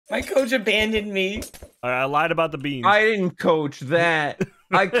My coach abandoned me. I lied about the beans. I didn't coach that.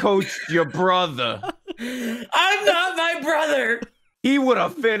 I coached your brother. I'm not my brother. He would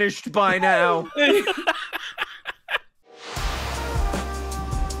have finished by now.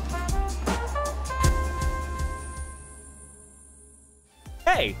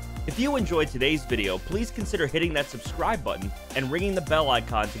 Hey, if you enjoyed today's video, please consider hitting that subscribe button and ringing the bell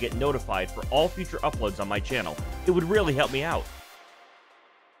icon to get notified for all future uploads on my channel. It would really help me out.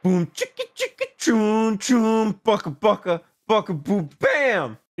 Boom, chicka, chicka, choom, choom, bucka, bucka, bucka, boom,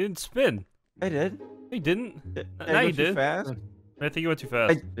 bam. You didn't spin. I did. You didn't. I Now you went too did. fast. I think you went too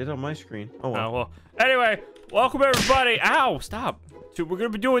fast. I did on my screen. Oh well. Oh, well. Anyway, welcome everybody. Ow, stop. So we're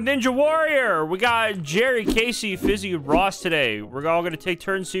going to be doing Ninja Warrior. We got Jerry, Casey, Fizzy, and Ross today. We're all going to take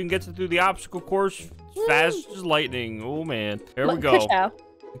turns so you can get through the obstacle course fast as lightning. Oh, man. Here we go.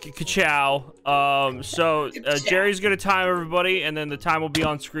 Ka-chow. So Jerry's going to time everybody, and then the time will be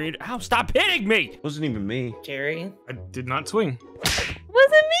on screen. Ow, stop hitting me. It wasn't even me. Jerry. I did not swing.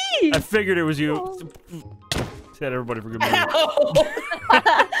 Wasn't me. I figured it was you. Said everybody for good measure.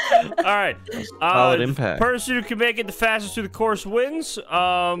 All right. Solid impact. Person who can make it the fastest through the course wins.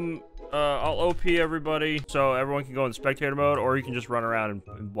 I'll OP everybody so everyone can go in spectator mode, or you can just run around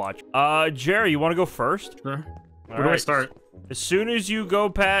and watch. Jerry, you want to go first? Sure. Where do I start? As soon as you go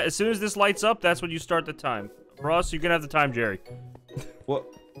past, as soon as this lights up, that's when you start the time. Ross, you're gonna have the time, Jerry. What?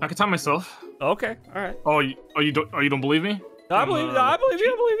 I can time myself. Okay. All right. Oh, you don't believe me? I believe you. I believe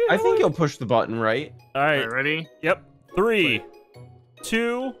you. I believe you. I think you'll push the button, right? All right. All right, ready? Yep. 3,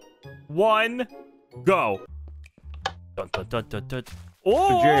 2, 1, go. Dun, dun, dun, dun, dun.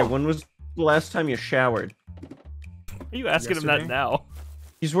 Oh! So Jerry, when was the last time you showered? Are you asking him that now?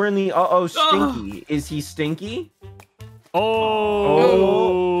 He's wearing the stinky. Is he stinky?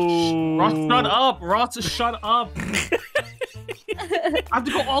 Oh! Ross, shut up! Ross, shut up! I have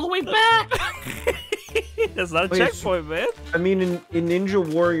to go all the way back. That's not a checkpoint, man. I mean, in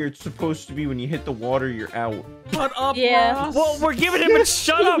Ninja Warrior, it's supposed to be when you hit the water, you're out. Shut up, Yeah. Ross. Well, we're giving him a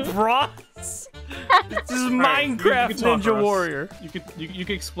shut up, Ross. This is Minecraft you can talk, Ninja Ross. Warrior. You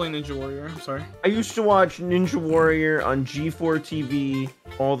could explain Ninja Warrior. I'm sorry. I used to watch Ninja Warrior on G4 TV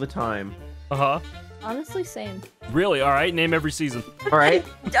all the time. Honestly, same. Really? All right. Name every season. All right?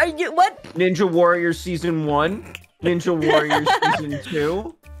 Are you what? Ninja Warrior Season 1, Ninja Warrior Season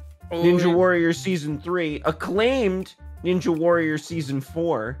 2, Ninja Warrior Season 3, acclaimed Ninja Warrior Season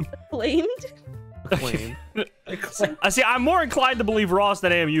 4. Blamed? Acclaimed. I see. I'm more inclined to believe Ross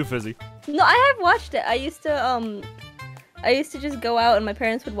than I am you, Fizzy. No, I have watched it. I used to just go out and my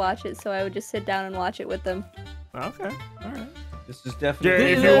parents would watch it, so I would just sit down and watch it with them. Okay. All right. This is definitely...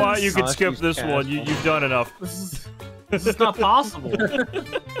 Jerry, if you want, you can skip She's this one. You've done enough. This is not possible.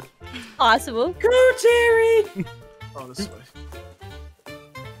 Possible. Go, Jerry. Oh, this way.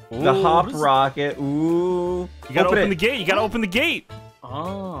 The Ooh, hop what is- rocket. Ooh. You gotta open it. the gate. You gotta open the gate.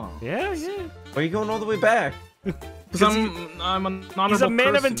 Oh. Yeah, yeah. Why are you going all the way back? Because I'm an honorable He's a man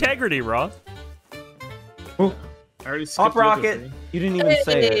of person. integrity, Ross. Ooh. I already skipped Hop the other rocket. thing. You didn't even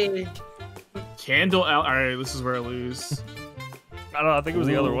say it. Hey. Candle out. All right, this is where I lose. I don't know. I think it was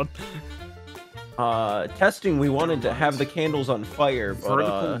the other Ooh. one. Testing, we wanted to have the candles on fire, but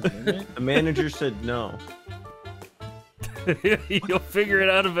Vertical limit? the manager said no. You'll figure it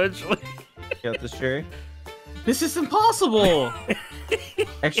out eventually. Got this, Jerry? This is impossible.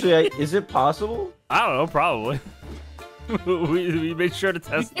 Actually, is it possible? I don't know. Probably. we made sure to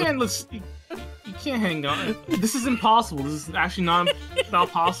test You it. can't, you can't hang on. This is impossible. This is actually not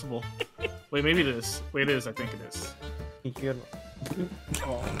possible. Wait, maybe it is. Wait, it is. I think it is. You gotta-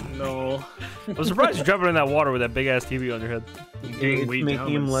 Oh no. I'm surprised you're jumping in that water with that big ass TV on your head. I'm getting It's weighed making down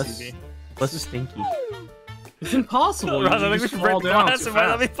him by less the TV. stinky. It's impossible. Ross, I You think we just should fall break the down glass. too It might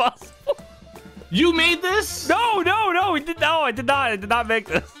not be fast. possible. You made this? No, we did. No, I did not. I did not make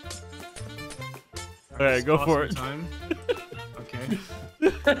this. Alright, go for it. Time. Okay.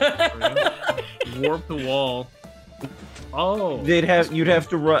 Warp the wall. Oh. You'd have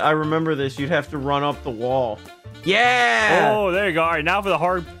to run. I remember this. You'd have to run up the wall. Yeah. Oh, there you go. All right, now for the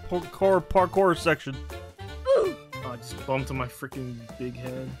hardcore parkour section. Oh, I just bumped on my freaking big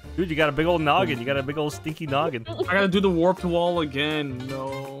head. Dude, you got a big old noggin. You got a big old stinky noggin. I gotta do the warped wall again.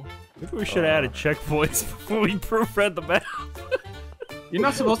 No. Maybe we should have added checkpoints before we proofread the map. You're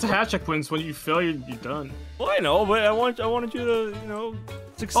not supposed to have checkpoints. When you fail, you're done. Well, I know, but I wanted you to,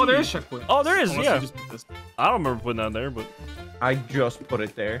 succeed. Oh, there is checkpoint. Oh, there is, Unless yeah. you just put this. I don't remember putting that on there, but I just put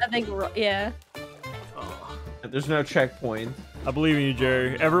it there. I think, yeah. Oh. There's no checkpoint. I believe in you,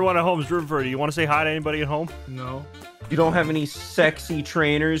 Jerry. Everyone at home's rooting for you. You want to say hi to anybody at home? No. You don't have any sexy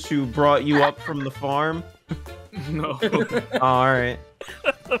trainers who brought you up from the farm? No. All right.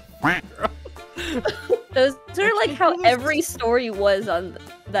 Those are like how every story was on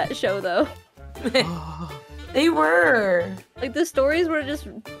that show, though. They were. Like the stories were just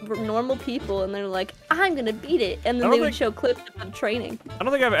normal people, and they're like, "I'm gonna beat it," and I then don't they would think- show clips of them training. I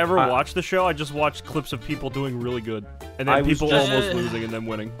don't think I've ever watched the show. I just watched clips of people doing really good, and then I was people just- almost losing and then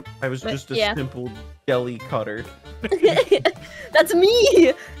winning. I was just a Yeah. simple deli cutter. That's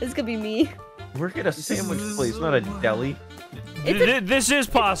me. This could be me. Work at a sandwich place, not a deli. This is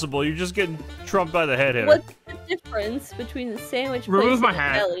possible. You're just getting trumped by the head hitter. What's the difference between the sandwich place Remove and my the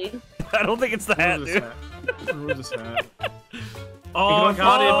hat. deli? I don't think it's the hat, Remove dude. this hat. Remove this hat. Oh, I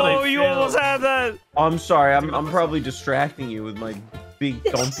got it, but I Oh, you failed. almost had that. Oh, I'm sorry, I'm probably distracting you with my big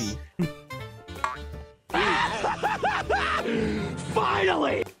dumpy.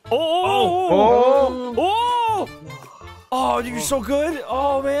 Oh! Oh! Oh! Oh, you're so good.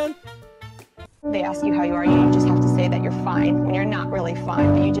 Oh, man. They ask you how you are, you just have to say that you're fine when you're not really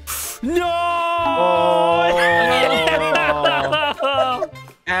fine, but you just No! Oh!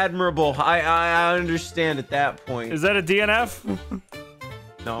 Admirable. I understand at that point. Is that a DNF?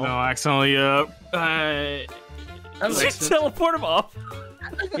 No. No, I accidentally Just teleport him off.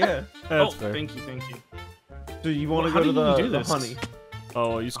 Yeah. That's oh, fair. thank you, thank you. So you want to Well, go to how do you do the this? honey?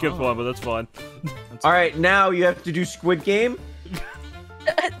 Oh, you skipped one, but that's fine. All right, now you have to do Squid Game.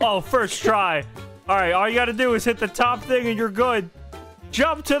 Oh, first try. All right, all you got to do is hit the top thing and you're good.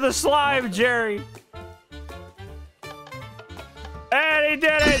 Jump to the slime, Jerry. And he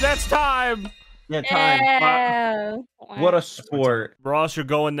did it. That's time. Yeah, time. Yeah. What a sport. Ross, you're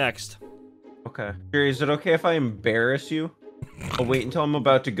going next. Okay. Jerry, is it okay if I embarrass you? I'll wait until I'm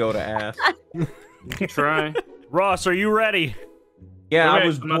about to go to ask. You can try. Ross, are you ready? Yeah, Wait, I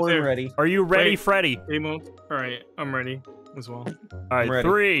was I'm not born there. ready. Are you ready, Wait. Freddy? Alright, I'm ready as well. All right, ready.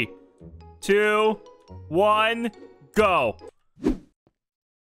 3, 2, 1, go.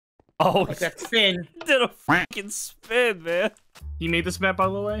 Oh, Like that spin. did a freaking spin, man. He made this map, by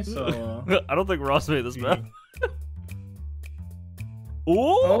the way, so... I don't think Ross made this map. Ooh.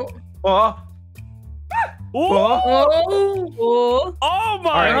 Oh. Oh, Ooh. oh. Oh. Oh. Oh All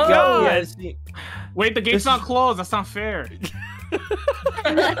my right, god. go. Yeah, see. Wait, the gate's This not is- closed. That's not fair.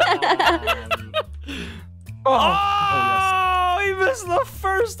 Oh, he missed the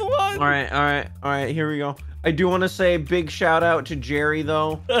first one. All right. Here we go. I do want to say big shout out to Jerry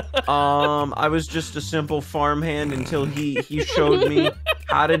though. I was just a simple farmhand until he showed me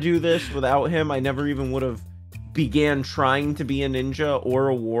how to do this. Without him, I never even would have began trying to be a ninja or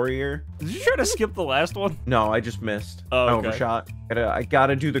a warrior. Did you try to skip the last one? No, I just missed. Oh, I okay. overshot. I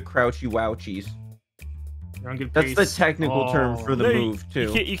gotta do the crouchy wouchies. You're on good That's the pace. technical term for the No, move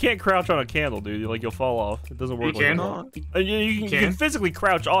too. You can't crouch on a candle, dude. Like you'll fall off. It doesn't work. You can? Like that. You can? can physically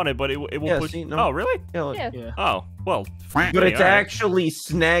crouch on it, but it will Yeah, push. see, no. Oh, really? Yeah, look. Yeah. Yeah. Oh, well. But it's all right. actually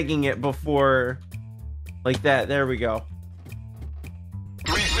snagging it before, like that. There we go.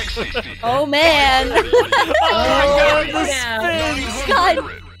 Oh man. Oh, my the God. spins. God.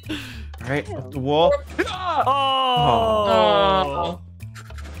 All right, up the wall. Oh.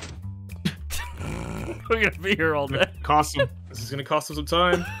 We're gonna be here all day. Cost him. This is gonna cost him some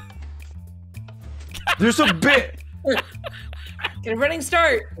time. There's a bit. Get a running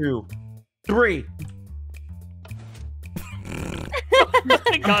start. 2, 3. God,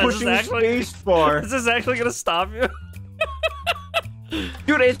 I'm is pushing this actually, space bar. is this actually gonna stop you?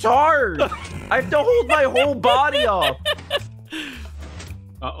 Dude, it's hard. I have to hold my whole body up.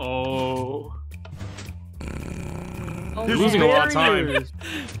 Uh-oh. Oh, There's losing a lot of time. barriers.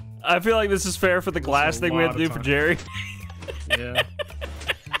 I feel like this is fair for the glass thing we had to do for Jerry. Yeah.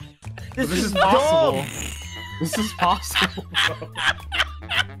 This, This is dumb. possible. This is possible.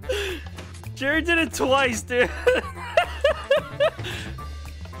 Jerry did it twice, dude.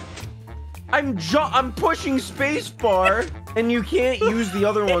 I'm pushing space bar, and you can't use the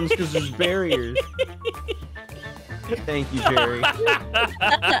other ones because there's barriers. Thank you, Jerry.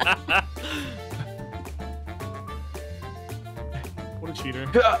 What a cheater.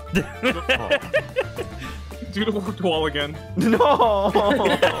 Oh, Do the warped wall again. no.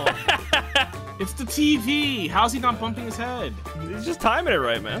 It's the TV. How's he not bumping his head? He's just timing it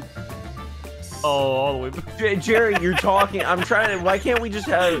right, man. Oh, all the way back. Jerry, you're talking. I'm trying to. Why can't we just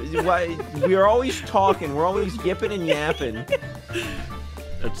have? Why we are always talking. We're always yipping and yapping.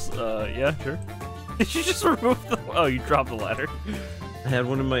 It's, yeah, sure. Did you just remove the... Oh, you dropped the ladder. I had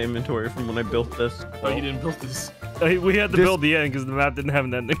one in my inventory from when I built this. Oh, you didn't build this. We had to This- build the end because the map didn't have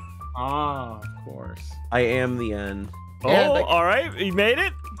an ending. Ah, of course. I am the end. Yeah, Oh, but- all right. He made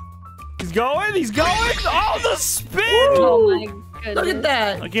it. He's going. He's going. Oh, the spin. Oh my goodness. Look at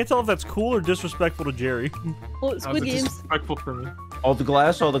that. I can't tell if that's cool or disrespectful to Jerry. Oh, That was Squid Games. disrespectful for me. All the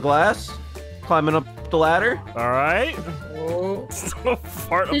glass, all the glass. Climbing up the ladder. All right. Oh. So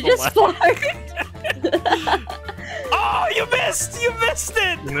far up You the just ladder. farted. Oh, you missed! You missed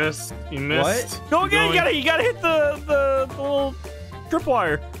it! You missed. You missed. What? Go again. You gotta hit the little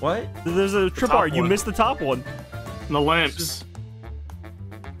tripwire. What? There's a tripwire. You one. missed the top one. The lamps.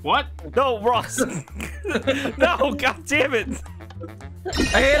 What? No, Ross. No, god damn it.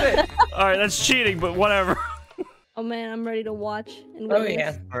 I hit it. All right, that's cheating, but whatever. Oh man, I'm ready to watch and Oh witness.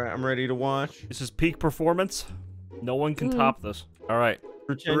 yeah. All right, I'm ready to watch. This is peak performance. No one can top this. All right.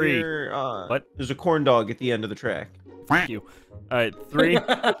 Pretend 3. you're, What? There's a corn dog at the end of the track. Thank you. All right, 3,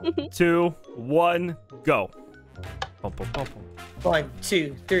 2, 1, go. Bum, bum, bum, bum. 1,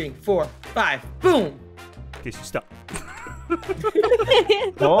 2, 3, 4, 5. Boom. Casey, stop.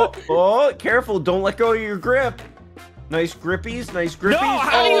 Oh, careful. Don't let go of your grip. Nice grippies, nice grippies. No,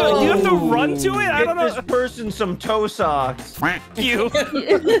 how do you have to run to it? I Get don't know. this person some toe socks. Thank you.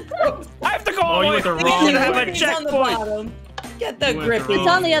 I have to go all Oh, the you way. went the We wrong didn't have a way. It's on the checkpoint. bottom. Get the You went grip. the It's wrong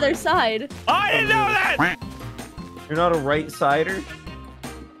on the other side. I didn't know that. You're not a right sider.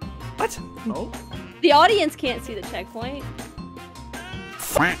 What? Oh. The audience can't see the checkpoint.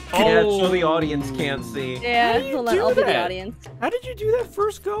 Yeah, so the audience can't see. Yeah, do you hold on, do I'll be the that? audience. How did you do that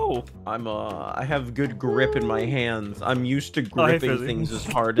first go? I have good grip in my hands. I'm used to hey, gripping Fizzy. things as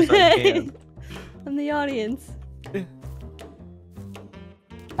hard as I can. I'm the audience.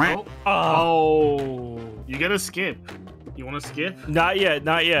 Oh. Oh. You gotta skip. You wanna skip? Not yet,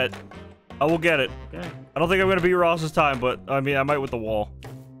 not yet. I will get it. Okay. I don't think I'm gonna beat Ross's time, but I mean, I might with the wall.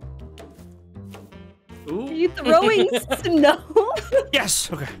 Are Ooh. you throwing snow?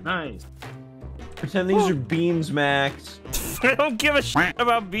 Yes. Okay. Nice. Pretend these are beans, Max. I don't give a shit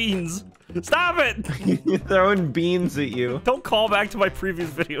about beans. Stop it! You're throwing beans at you. Don't call back to my previous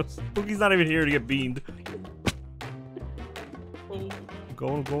videos. Pookie's not even here to get beaned.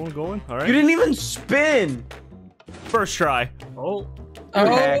 Going. All You right. didn't even spin. First try. Oh. You're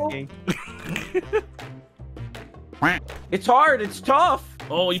Oh. hacking. It's hard. It's tough.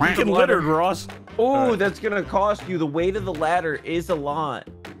 Oh, you Freaking picked the littered, ladder. Ross. Oh, Alright. that's gonna cost you. The weight of the ladder is a lot.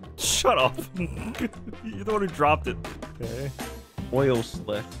 Shut up. You're the one who dropped it. Okay. Oil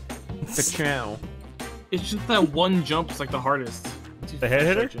slick. Ka-chow. It's just that one jump is like the hardest. The head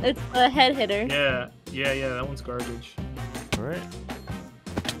hitter? It's a head hitter. Yeah, that one's garbage. All right.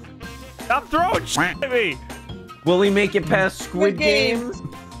 Stop throwing shit at me. Will he make it past Squid Squid Game. Games?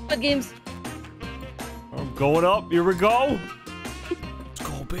 What games? I'm going up. Here we go. Let's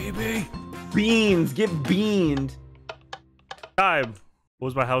go, baby. Beans. Get beaned. Time.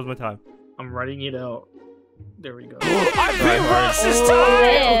 How's my time? I'm writing it out. There we go. I beat Ross this Oh, time.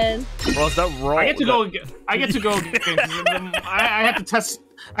 man. Ross, that roll. I get to go again. I get to go again. 'Cause I had to test.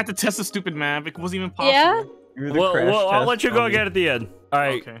 I had to test the stupid map. It wasn't even possible. Yeah? You're the Well, crash I'll test let you go dummy. again at the end. All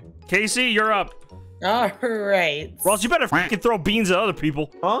right, Okay. Casey, you're up. All right. Ross, you better fucking throw beans at other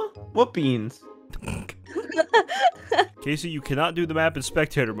people. Huh? What beans? Casey, you cannot do the map in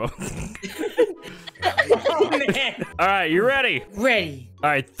spectator mode. Oh, man. All right, you ready? Ready. All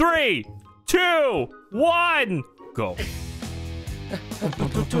right, 3, 2, 1, go.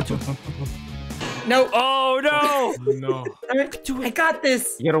 No. Oh no! No. I got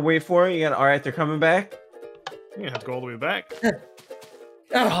this. You gotta wait for it. You gotta. All right, they're coming back. You have to go all the way back.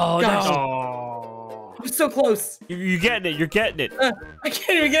 Oh, gosh. no. Oh. I'm so close. You're getting it. You're getting it. I can't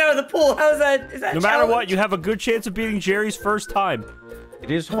even get out of the pool. How's that? Is that No matter what, challenge? you have a good chance of beating Jerry's first time.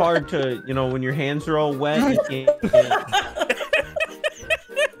 It is hard to, you know, when your hands are all wet. You can't.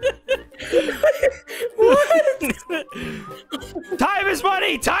 Time is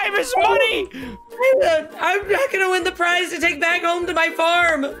money! Time is money! I'm not gonna win the prize to take back home to my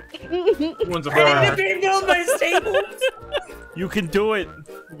farm. One's a I need bar. to rebuild my stables. You can do it.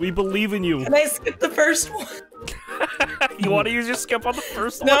 We believe in you. Can I skip the first one? You want to use your skip on the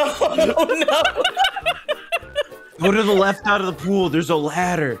first one? No, no. Go to the left out of the pool. There's a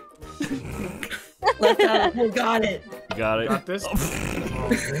ladder. Left out of the pool. Got it. You got it. Got this.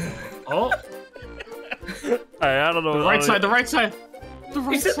 Oh, Alright, I don't know. the right side. The right side. The You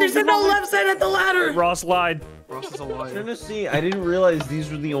right said side. there's no left side at the ladder. Ross lied. Ross is a liar. Tennessee, I didn't realize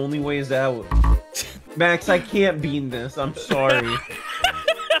these were the only ways out. Max, I can't bean this. I'm sorry.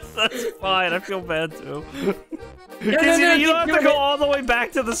 That's fine. I feel bad too. No, You no, don't keep have to doing go it. all the way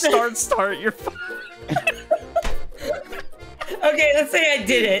back to the start. You're fine. Okay, let's say I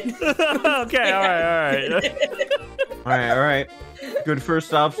did it. Okay, alright. All right. Good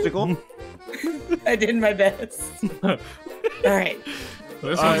first obstacle. I did my best. All right.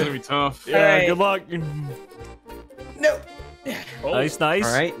 This one's gonna be tough. Yeah, Alright. good luck. No. Oh, Nice. All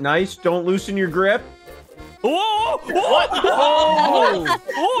right, nice. Don't loosen your grip. Whoa! What?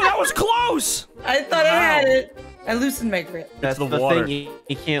 Oh, that was close. I thought I had it. I loosened my grip. That's the the water. thing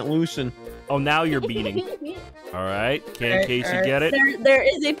you can't loosen. Oh, now you're beating. All right, can Alright, Casey alright. get it? There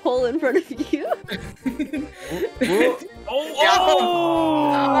is a pole in front of you.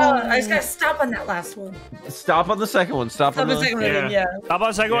 Oh, I just gotta stop on that last one. Stop on the second one. Stop Stop on the the second one, Yeah. yeah. How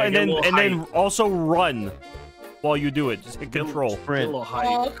about a second one, Yeah, and get a then little also run while you do it. Just hit control. Get a sprint. little height.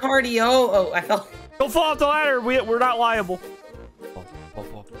 Oh, cardio. Oh, I fell. Don't fall off the ladder. We're not liable.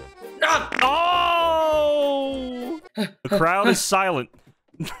 Ah! Oh! The crowd is silent.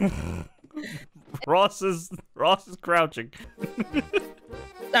 Ross is crouching. All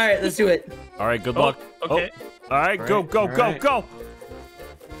right, let's do it. All right, good luck. Okay. Oh, all right, go, Alright, go, go, alright. go.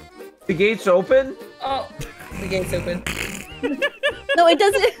 The gate's open. Oh, the gate's open. No, it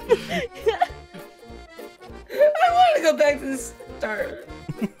doesn't. I want to go back to the start.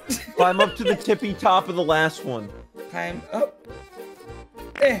 Climb up to the tippy top of the last one. Climb up.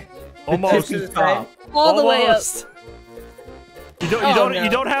 There. Almost. To the Top. All the way up. Almost. You no.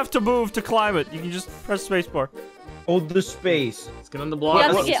 don't have to move to climb it. You can just press spacebar. Hold the space. Let's get on the You block.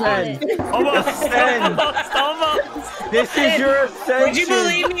 have to What's get on that? it. Almost. Ascend. Almost. This is your ascension. Would you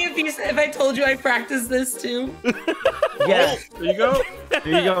believe me if I told you I practiced this too? Yes. There you go. There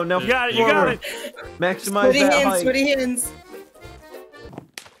you go. Now You got it. You got forward. it. Maximize Sweaty that hands, height. sweaty hands.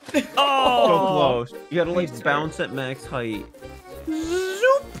 So Oh. close. You gotta like Please, bounce at max height.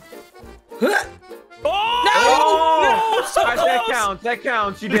 Huh. Oh. No. So Alright, close. that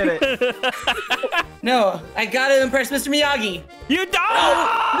counts. You did it. No, I gotta impress Mr. Miyagi. You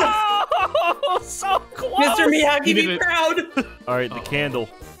died. So close. Mr. Miyagi, You did be it. proud. All right, the candle.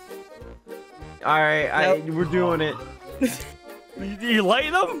 Alright, we're doing it. You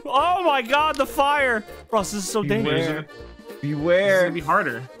light them? Oh my God, the fire! Ross, this is so dangerous. Beware. This is Beware. gonna be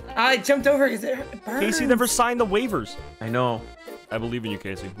harder. I jumped over because it burns. Casey never signed the waivers. I know. I believe in you,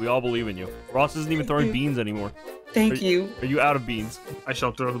 Casey. We all believe in you. Ross isn't even throwing beans anymore. Thank you. Are you out of beans? I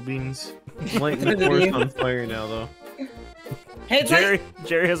shall throw the beans. Lighting the course on fire now, though. Hey, it's like,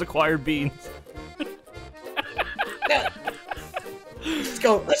 Jerry has acquired beans. let's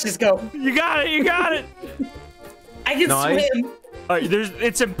go. Let's just go. You got it. You got it. I can Nice. swim. All right,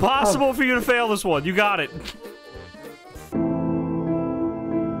 it's impossible for you to fail this one. You got it.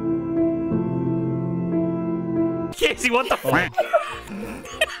 Casey, what the fuck?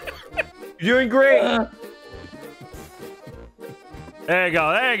 You're doing great. There you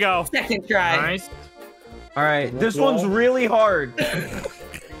go. There you go. Second try. Nice. Alright, this one's really hard.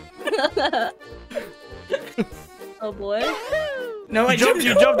 Oh boy. No, I You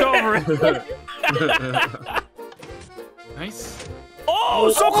jumped over it. Nice.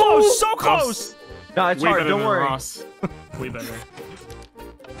 Oh, so close. So close. No, it's Way hard. better Don't than worry. Ross. Way better.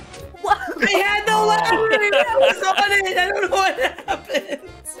 I had no ladder. I was on it. I don't know what happened.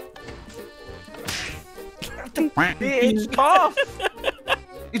 It's tough.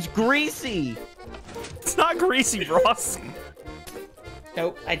 It's greasy. It's not greasy, Ross.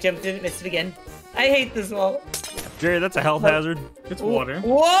 Nope, I jumped in and missed it again. I hate this wall. Jerry, that's a health hazard. It's water.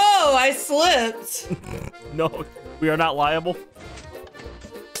 Whoa, I slipped. No, we are not liable.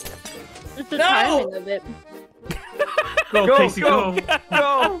 It's the No! timing of it. Go, Go, Casey, go. go.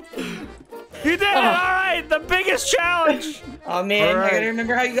 Go. You did it! All right, the biggest challenge. Oh man, All I right. gotta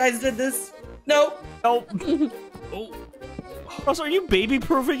remember how you guys did this. No. Nope. Oh. Ross, are you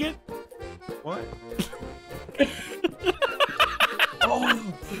baby-proofing it? What?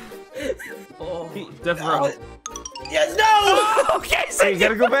 Oh. Death row. Yes, no. Okay, Hey, you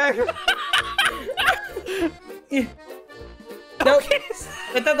gotta go back. Nope.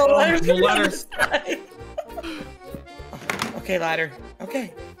 I thought the ladder's the gonna be on ladder's- this side. Okay, ladder.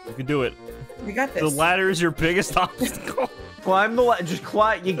 Okay, You can do it. we got this. The ladder is your biggest obstacle. Climb the ladder. Just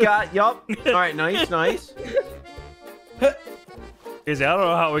climb. You got. Yup. All right. Nice. Nice. Casey, I don't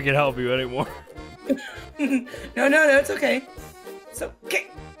know how we can help you anymore. No, it's okay. It's okay.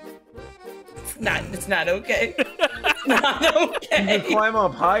 It's not okay. It's not You okay. climb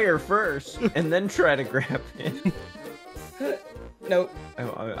up higher first, and then try to grab it. Nope.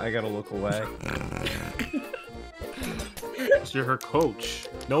 I gotta look away. You're her coach.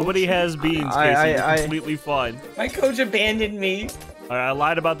 Nobody has beans, Casey. I- You're completely fine. My coach abandoned me. All right, I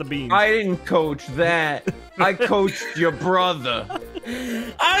lied about the beans. I didn't coach that. I coached your brother.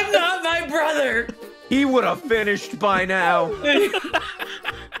 I'm not my brother. He would have finished by now.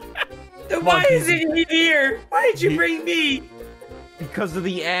 Then why isn't he here? Why did you bring me? Because of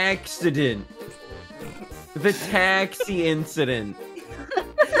the accident. The taxi incident.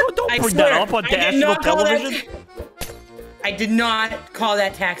 Don't I bring swear, that up on I did national not call that television. I did not call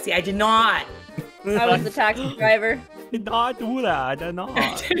that taxi. I did not. I was the taxi driver. Did not do that. Did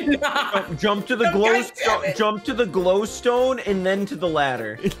not. Jump to the jump to the glowstone and then to the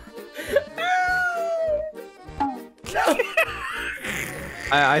ladder.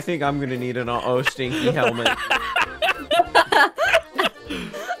 I think I'm gonna need an stinky helmet.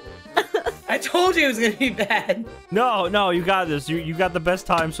 I told you it was gonna be bad. No, you got this. You got the best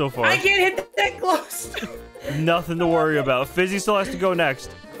time so far. I can't hit that close. Nothing to worry about. Fizzy still has to go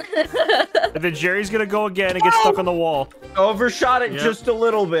next. And then Jerry's gonna go again and get stuck on the wall. Overshot it just a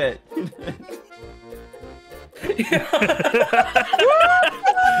little bit.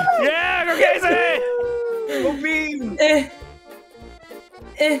 Yeah, go Casey! Go beam!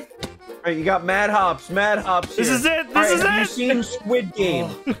 Alright, you got Mad Hops. This is it. Have you seen Squid Game?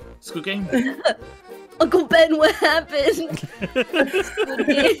 Squid Game? Uncle Ben, what happened? Squid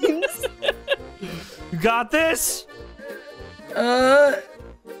Games. You got this. Alright,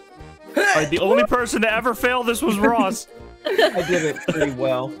 the only person to ever fail this was Ross. I did it pretty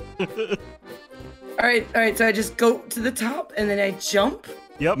well. alright, so I just go to the top and then I jump?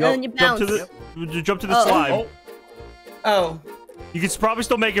 Yep. And then you bounce. Jump to the slide. Oh. You can probably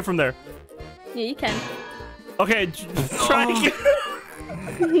still make it from there. Yeah, you can. Okay, try again.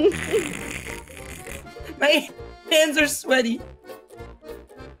 My hands are sweaty.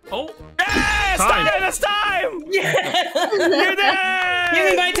 Oh. Yes! Time. That's time! Yeah! You're there! Give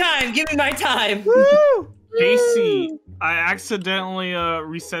me my time! Give me my time! Woo! Casey, I accidentally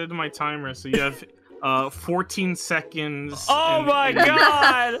resetted my timer, so you have 14 seconds. Oh my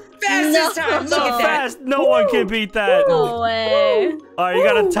god! Fastest No. time! Look So at that! fast! No one can beat that! No way. Alright, you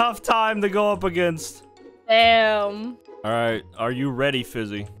got a tough time to go up against. Damn. Alright, are you ready,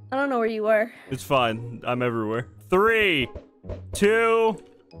 Fizzy? I don't know where you were. It's fine. I'm everywhere. 3, 2,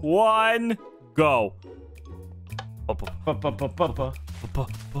 1, go. Oh,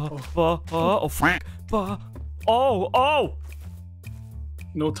 fuck. Oh!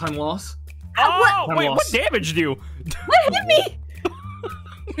 No time loss. Oh! What? Wait, Time what loss. damaged you? What hit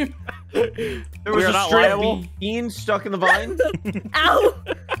me? There was We're a not straight liable? bean stuck in the vine. Ow.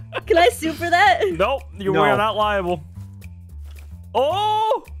 Can I sue for that? Nope, we're No. not liable.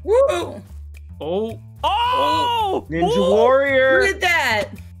 Oh! Woo! Oh. Oh! Ninja Ooh. Warrior. Look at that!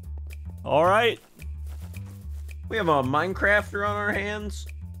 All right. We have a Minecrafter on our hands.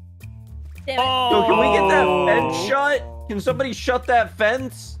 Damn it. Oh! Yo, can we get that fence shut? Can somebody shut that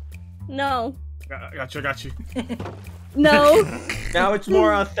fence? No. I got you. No. Now it's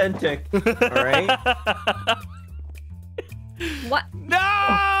more authentic. All right. What?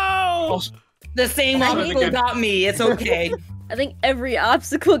 No! The same I obstacle hate- got me. It's okay. I think every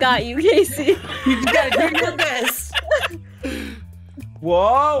obstacle got you, Casey. You gotta do your best. Whoa.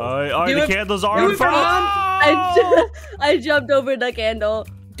 All right, Do the it- candles are do on it for fire. Mom. I jumped over the candle.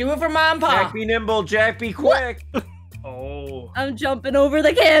 Do it for Mom and Jack Pop. be nimble, Jack be quick. Oh. I'm jumping over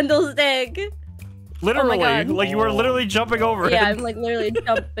the candlestick. Literally, God. like you were literally jumping over Yeah, it. I'm like literally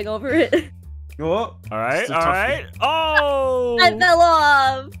jumping over it. Oh, All right, It's a all tough right. Oh! I fell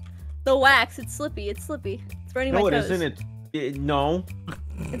off. The wax, it's slippy. It's slippy. It's burning no, my it toes. isn't. No.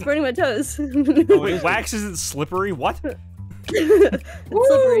 It's burning my toes. Wait, wax isn't slippery? What? It's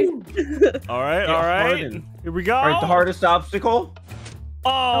slippery. All right, Yeah, all right. hardened. Here we go. All right, the hardest obstacle.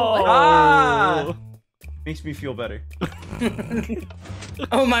 Oh! Ah! Makes me feel better.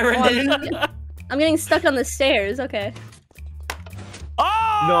 Oh, my redundant. I'm getting stuck on the stairs. Okay.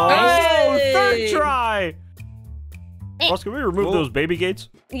 Oh! No. Hey! Third try. Eh. Ross, can we remove Whoa. those baby gates?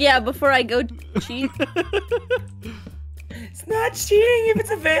 Yeah, before I go cheat. It's not cheating if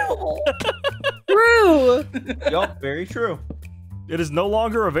it's available. True. Yup, very true. It is no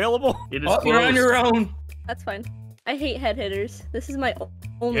longer available. It is Oh, you're on closed. your own. That's fine. I hate head hitters. This is my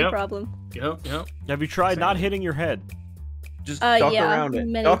only Yep. problem. Yep. Have you tried not hitting your head? Just duck yeah, around it.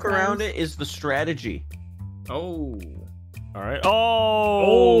 many Duck times. around it is the strategy. Oh. All right.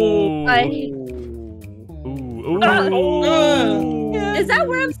 Oh! I- Ooh. Oh. Is that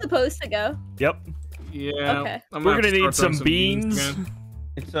where I'm supposed to go? Yep. Yeah. Okay. I'm We're have gonna to need start some throwing beans. again.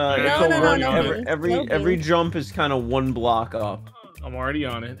 It's No, it's no, a no, one- no every beans. No every beans. jump is kind of one block up. I'm already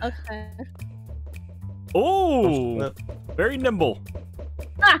on it. Okay. Oh! Very nimble.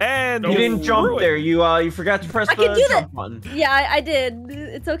 Ah. And You didn't jump threw it. there. You forgot to press I the can do that. jump button. Yeah, I did.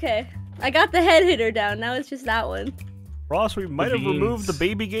 It's okay. I got the head hitter down. Now it's just that one. Ross, we might have beans. removed the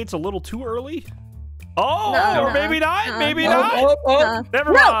baby gates a little too early. Oh, No, or no. maybe not. Maybe No. not. Uh,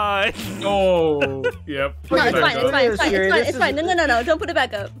 Never No. mind. Oh. Yep. no, Look it's at fine. this. It's fine. It's fine. Jerry, It's fine. this It's fine. is- No. Don't put it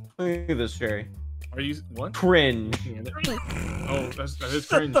back up. Look at this, Jerry. Are you what? Cringe. Oh, that is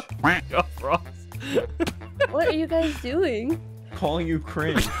cringe. Oh, Ross. What are you guys doing? Calling you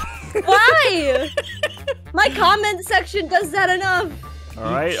cringe. Why? My comment section does that enough. All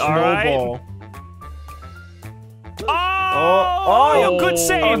right, all right. Snowball. Oh, good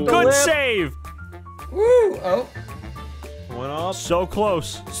save, the good lip. save. Woo! Oh. Went up. So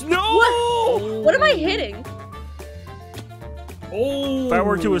close. No! What am I hitting? Oh. If I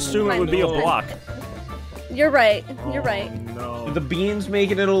were to assume it would be a no. block. You're right. You're right. No. The beans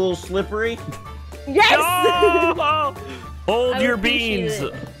making it a little slippery. Yes! No! Hold I would your appreciate beans.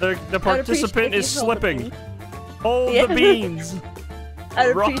 it. The I would participant appreciate is you holding slipping. me. Hold Yeah. the beans. I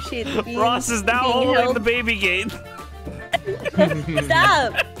would Ro- appreciate the beans Ross is now being holding held. the baby gate.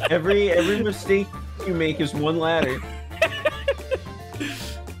 Stop! Every mistake you make is one ladder.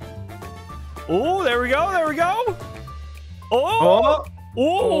 Oh, there we go, there we go. Oh, Oh,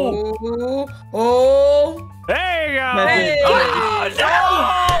 oh, Oh. Oh. there you go. Hey.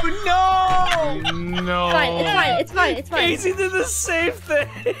 Oh, no! No. It's fine, it's fine, it's fine, it's fine. Casey did the same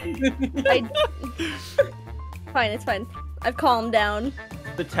thing. Fine, it's fine. I've calmed down.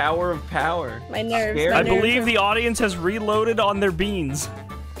 the Tower of Power. My nerves. Scared? My I nerves believe are- the audience has reloaded on their beans.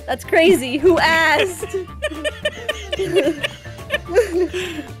 That's crazy. Who asked?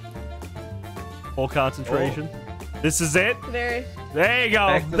 Full concentration. This is it. Very There you go.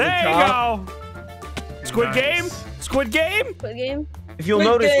 Back to the There you top. go. Squid Nice. Game? Squid Game? good game. If you'll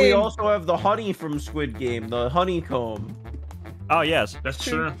Squid notice, we Game. also have the honey from Squid Game, the honeycomb. Oh, yes. That's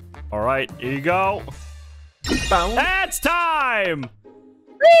true. All right, here you go. Bounce. That's time!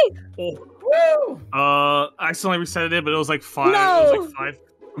 Oh. Woo! I accidentally reset it, but it was like 5. No. It was like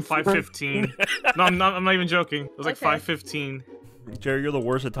 5:15. No, I'm not even joking. It was like Okay. 5:15. Jerry, you're the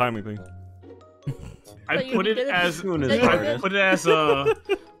worst at timing things. I But you put it did it. as Doing his Did you I hardest. put it as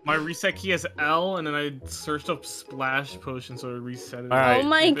my reset key as L, and then I searched up splash potion, so it reset it. All right. Oh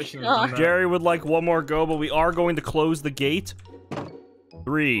my Efficient as god. that. Jerry would like one more go, but we are going to close the gate.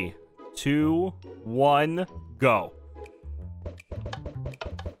 3, 2, 1, go.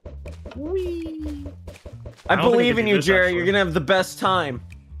 I don't think I believe can in do you, this, Jerry. actually. You're gonna have the best time.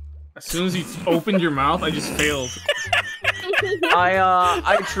 As soon as you opened your mouth, I just failed.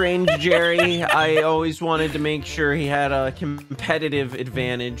 I trained Jerry. I always wanted to make sure he had a competitive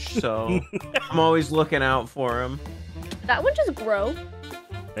advantage, so I'm always looking out for him. That would just grow.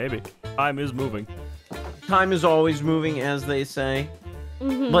 Maybe. Time is moving. Time is always moving, as they say.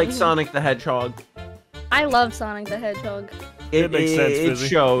 Mhm, Like mhm. Sonic the Hedgehog. I love Sonic the Hedgehog. It makes sense, It Fizzy.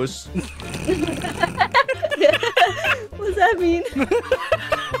 shows. What does that mean?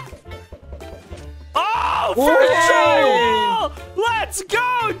 Oh, Whoa! first try! Let's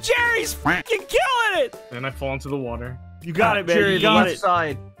go! Jerry's fucking killing it! Then I fall into the water. You got it, man. Jerry, You the got left it.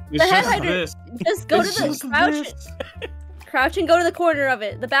 side. It's The head just hydrant. this. Just go It's to the just crouch. this. Crouch and go to the corner of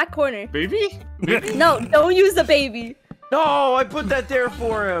it. The back corner. Baby? No, don't use the baby. No, I put that there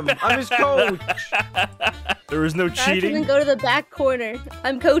for him. I'm his coach. There is no Crouch and then cheating. go to the back corner.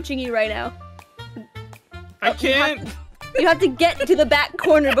 I'm coaching you right now. I can't. You have to get to the back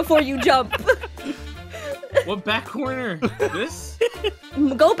corner before you jump. What back corner? This?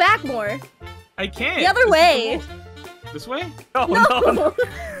 Go back more. I can't. The other way. This way? Oh, No. no.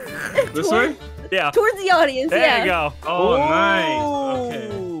 This Towards- way? Yeah. Towards the audience, There yeah. you go. Oh,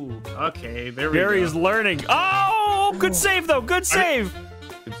 nice. Ooh. Okay, there we Jerry go. is learning. Oh, good save, though. Good save.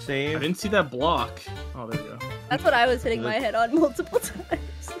 Good I save. didn't see that block. Oh, there we go. That's what I was hitting my head on multiple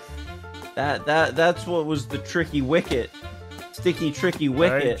times. That's what was the tricky wicket. Sticky, tricky All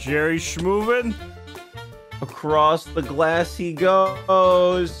right, wicket. Jerry schmoving. Across the glass he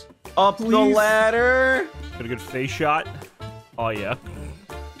goes. Up the Please. ladder. Got a good face shot. Oh, yeah.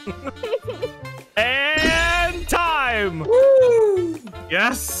 And time. Woo!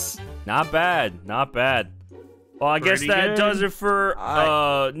 Yes! Not bad. Not bad. Well, I guess Pretty that good. does it for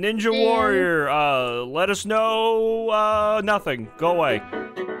Ninja Man. Warrior. Let us know nothing. Go away.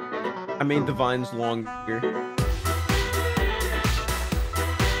 I made the vines longer.